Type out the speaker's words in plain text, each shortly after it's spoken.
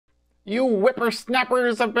You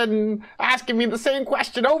whippersnappers have been asking me the same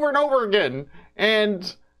question over and over again.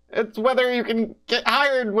 And it's whether you can get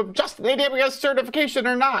hired with just an AWS certification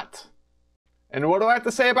or not. And what do I have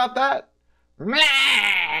to say about that?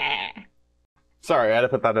 Meh! Sorry, I had to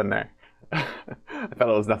put that in there. I felt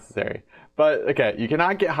it was necessary. But okay, you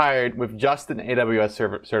cannot get hired with just an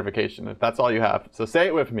AWS certification if that's all you have. So say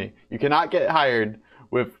it with me. You cannot get hired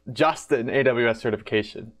with just an AWS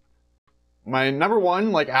certification. My number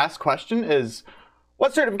one asked question is,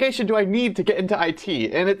 what certification do I need to get into IT?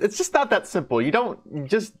 And it's just not that simple. You don't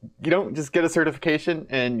just get a certification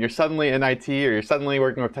and you're suddenly in IT, or you're suddenly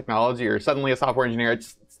working with technology, or suddenly a software engineer.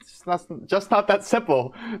 It's just not that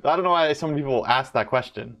simple. I don't know why so many people ask that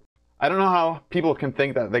question. I don't know how people can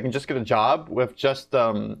think that they can just get a job with just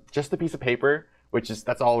a piece of paper,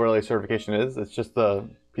 that's all really a certification is. It's just a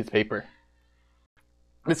piece of paper.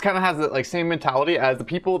 This kind of has the same mentality as the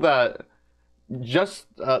people that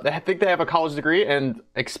they think they have a college degree and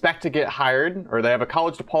expect to get hired, or they have a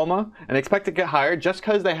college diploma and expect to get hired just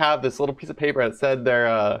because they have this little piece of paper that said they're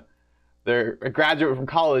a graduate from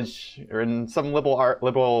college or in some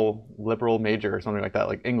liberal major or something like that,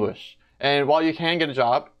 like English. And while you can get a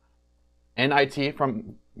job in IT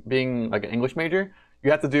from being an English major,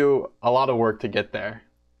 you have to do a lot of work to get there.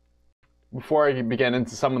 Before I begin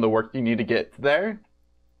into some of the work you need to get there,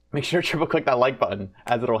 make sure to triple click that like button,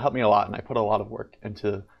 as it'll help me a lot, and I put a lot of work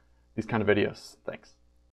into these kind of videos. Thanks.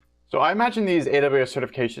 So I imagine these AWS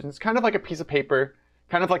certifications kind of like a piece of paper,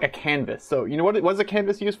 kind of like a canvas. So you know what's a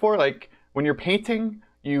canvas used for? Like when you're painting,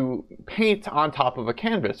 you paint on top of a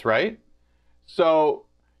canvas, right? So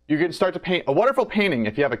you can start to paint a wonderful painting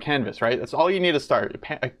if you have a canvas, right? That's all you need to start,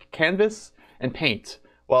 a canvas and paint.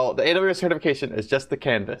 Well, the AWS certification is just the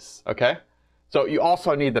canvas, okay? So you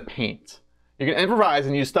also need the paint. You can improvise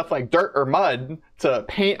and use stuff like dirt or mud to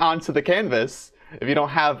paint onto the canvas if you don't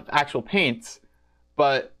have actual paint,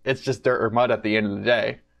 but it's just dirt or mud at the end of the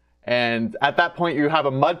day. And at that point, you have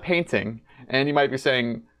a mud painting, and you might be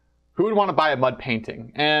saying, who would want to buy a mud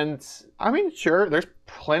painting? And I mean, sure, there's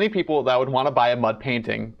plenty of people that would want to buy a mud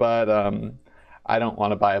painting, but I don't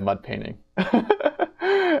want to buy a mud painting.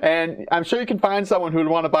 And I'm sure you can find someone who would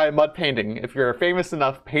want to buy a mud painting if you're a famous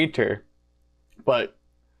enough painter, but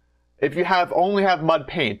if you only have mud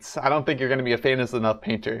paints, I don't think you're going to be a famous enough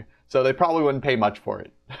painter. So they probably wouldn't pay much for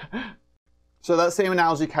it. So that same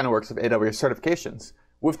analogy kind of works with AWS certifications.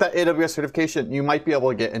 With that AWS certification, you might be able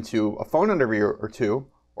to get into a phone interview or two,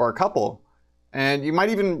 or a couple. And you might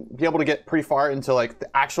even be able to get pretty far into the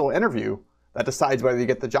actual interview that decides whether you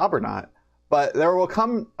get the job or not. But there will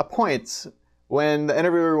come a point when the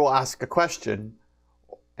interviewer will ask a question,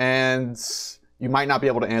 and you might not be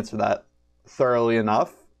able to answer that thoroughly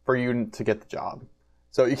enough for you to get the job.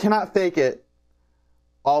 So you cannot fake it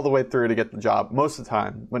all the way through to get the job most of the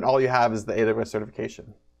time when all you have is the AWS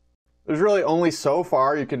certification. There's really only so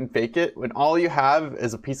far you can fake it when all you have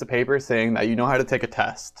is a piece of paper saying that you know how to take a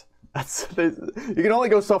test. You can only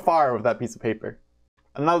go so far with that piece of paper.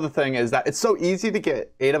 Another thing is that it's so easy to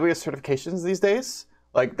get AWS certifications these days.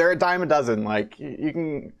 They're a dime a dozen.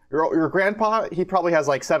 Your grandpa, he probably has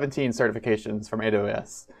 17 certifications from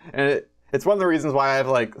AWS. And it's one of the reasons why I have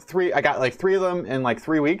I got 3 of them in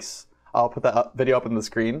 3 weeks. I'll put that video up on the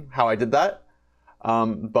screen, how I did that.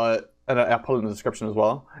 And I'll put it in the description as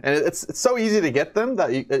well. And it's so easy to get them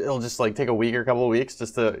that it'll just take a week or a couple of weeks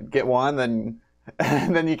just to get one.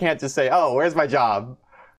 And then you can't just say, oh, where's my job?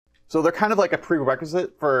 So they're kind of like a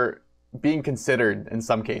prerequisite for being considered in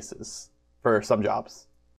some cases for some jobs.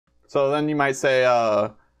 So then you might say,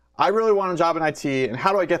 I really want a job in IT, and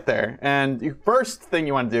how do I get there? And the first thing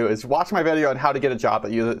you want to do is watch my video on how to get a job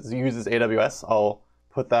that uses AWS. I'll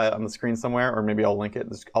put that on the screen somewhere, or maybe I'll link it.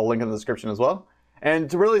 I'll link it in the description as well.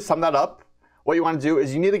 And to really sum that up, what you want to do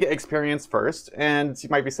is you need to get experience first. And you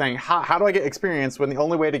might be saying, how do I get experience when the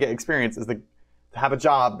only way to get experience is to have a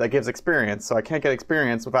job that gives experience? So I can't get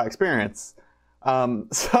experience without experience.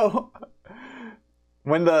 So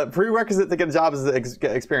when the prerequisite to get a job is to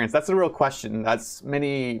get experience, that's a real question that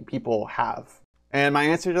many people have. And my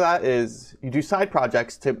answer to that is you do side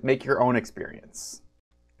projects to make your own experience.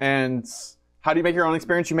 And how do you make your own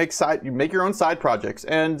experience? You make your own side projects.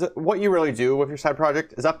 And what you really do with your side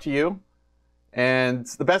project is up to you. And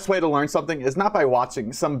the best way to learn something is not by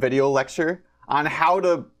watching some video lecture on how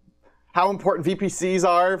important VPCs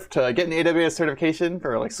are to get an AWS certification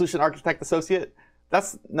for Solution Architect Associate.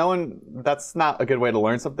 That's not a good way to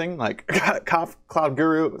learn something. Cloud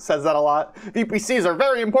Guru says that a lot. VPCs are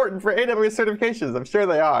very important for AWS certifications. I'm sure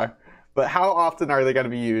they are. But how often are they going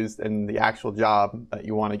to be used in the actual job that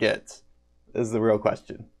you want to get is the real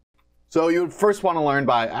question. So you would first want to learn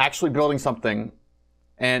by actually building something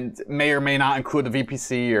and may or may not include the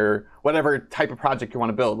VPC or whatever type of project you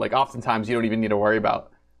want to build. Like oftentimes you don't even need to worry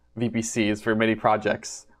about VPCs for many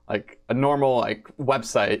projects. Like a normal like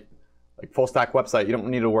website, like full stack website, you don't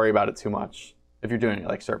need to worry about it too much if you're doing it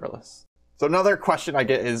like serverless. So another question I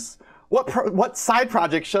get is, what side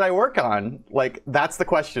project should I work on? Like that's the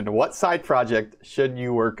question. What side project should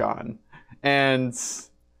you work on? And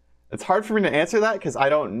it's hard for me to answer that because I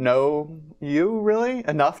don't know you really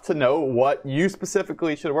enough to know what you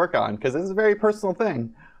specifically should work on, because this is a very personal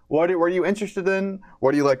thing. What are you interested in?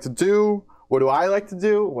 What do you like to do? What do I like to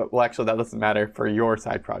do? Well, actually, that doesn't matter for your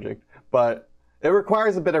side project, but it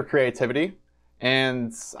requires a bit of creativity,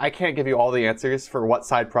 and I can't give you all the answers for what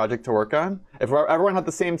side project to work on. If everyone had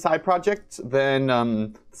the same side project,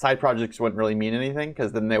 then side projects wouldn't really mean anything,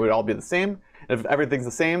 because then they would all be the same. And if everything's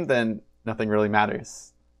the same, then nothing really matters.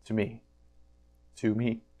 To me.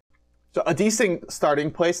 So a decent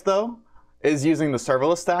starting place though is using the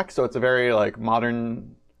serverless stack. So it's a very like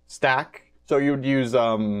modern stack. So you would use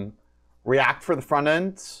React for the front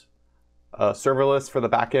end, serverless for the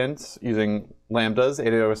back end using lambdas,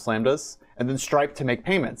 AWS lambdas, and then Stripe to make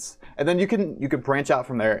payments. And then you can branch out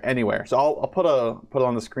from there anywhere. So I'll put it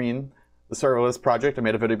on the screen, the serverless project. I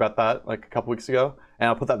made a video about that like a couple weeks ago, and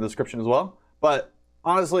I'll put that in the description as well. But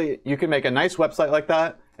honestly, you can make a nice website like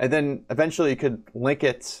that, and then eventually you could link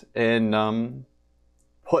it and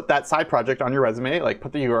put that side project on your resume, like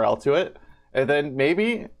put the URL to it, and then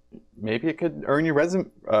maybe it could earn you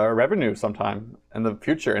revenue sometime in the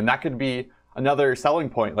future, and that could be another selling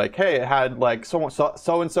point. Like, hey, it had like so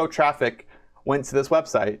and so traffic went to this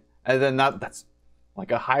website, and then that's like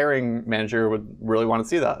a hiring manager would really want to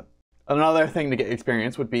see that. Another thing to get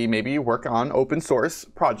experience would be maybe work on open source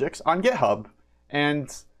projects on GitHub.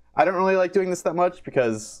 And I don't really like doing this that much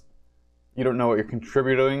because you don't know what you're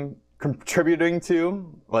contributing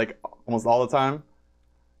to, like almost all the time.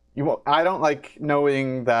 I don't like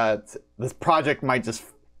knowing that this project might just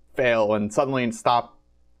fail and suddenly stop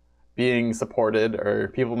being supported, or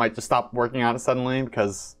people might just stop working on it suddenly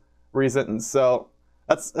because reasons. So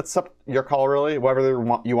that's up your call really, whether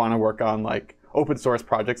you want to work on like open source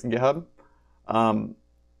projects in GitHub.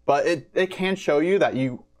 But it can show you that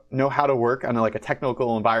you know how to work on like a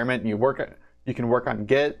technical environment, and you can work on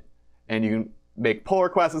Git, and you can make pull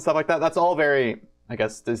requests and stuff like that. That's all very, I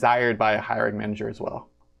guess, desired by a hiring manager as well.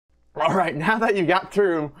 All right, now that you got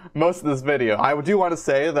through most of this video, I do want to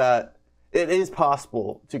say that it is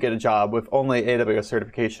possible to get a job with only AWS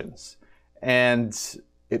certifications, and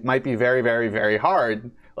it might be very, very, very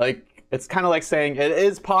hard. Like, it's kind of like saying it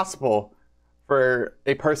is possible for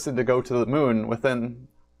a person to go to the moon within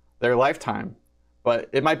their lifetime. But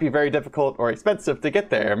it might be very difficult or expensive to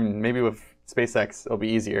get there. I mean, maybe with SpaceX it'll be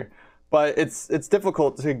easier. But it's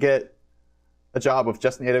difficult to get a job with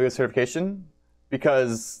just an AWS certification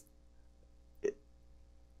because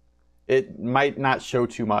it might not show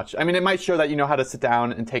too much. I mean, it might show that you know how to sit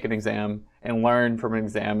down and take an exam and learn from an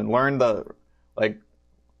exam and learn the, like,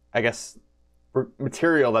 I guess,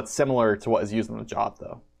 material that's similar to what is used in the job,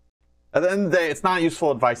 though. At the end of the day, it's not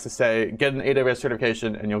useful advice to say, get an AWS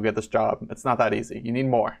certification and you'll get this job. It's not that easy. You need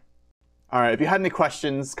more. All right, if you had any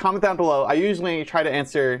questions, comment down below. I usually try to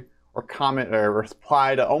answer or comment or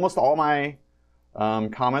reply to almost all my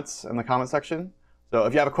comments in the comment section. So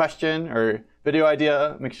if you have a question or video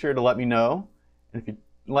idea, make sure to let me know. And if you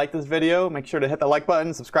like this video, make sure to hit the like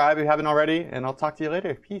button, subscribe if you haven't already, and I'll talk to you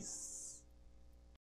later. Peace.